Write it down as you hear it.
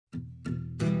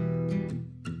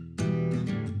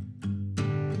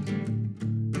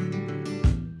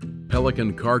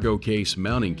Pelican Cargo Case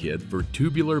mounting kit for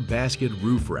Tubular Basket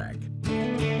Roof Rack.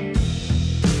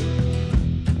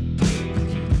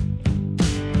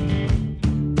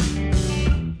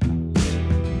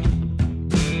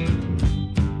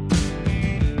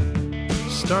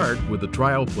 Start with the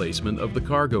trial placement of the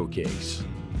cargo case.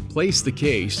 Place the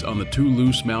case on the two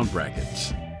loose mount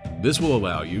brackets. This will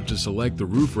allow you to select the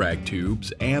roof rack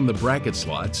tubes and the bracket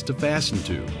slots to fasten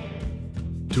to.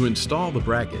 To install the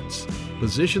brackets,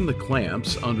 position the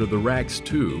clamps under the rack's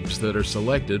tubes that are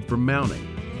selected for mounting.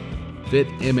 Fit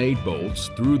M8 bolts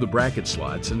through the bracket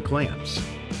slots and clamps.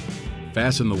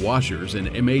 Fasten the washers and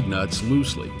M8 nuts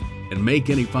loosely and make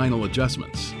any final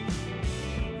adjustments.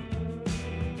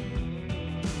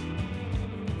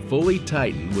 Fully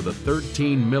tighten with a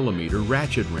 13mm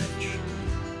ratchet wrench.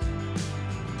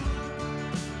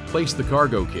 Place the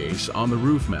cargo case on the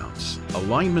roof mounts.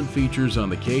 Alignment features on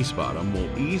the case bottom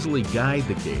will easily guide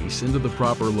the case into the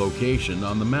proper location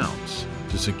on the mounts.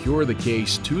 To secure the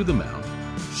case to the mount,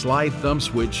 slide thumb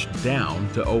switch down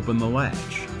to open the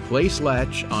latch. Place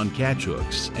latch on catch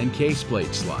hooks and case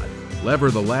plate slot.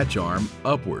 Lever the latch arm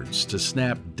upwards to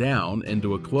snap down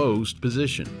into a closed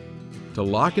position. To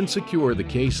lock and secure the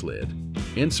case lid,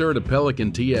 insert a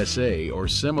Pelican TSA or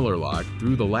similar lock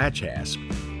through the latch hasp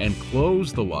and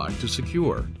close the lock to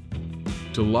secure.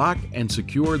 To lock and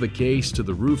secure the case to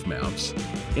the roof mounts,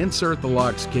 insert the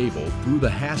lock's cable through the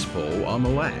hasp hole on the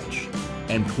latch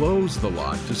and close the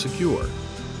lock to secure.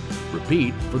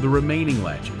 Repeat for the remaining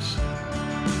latches.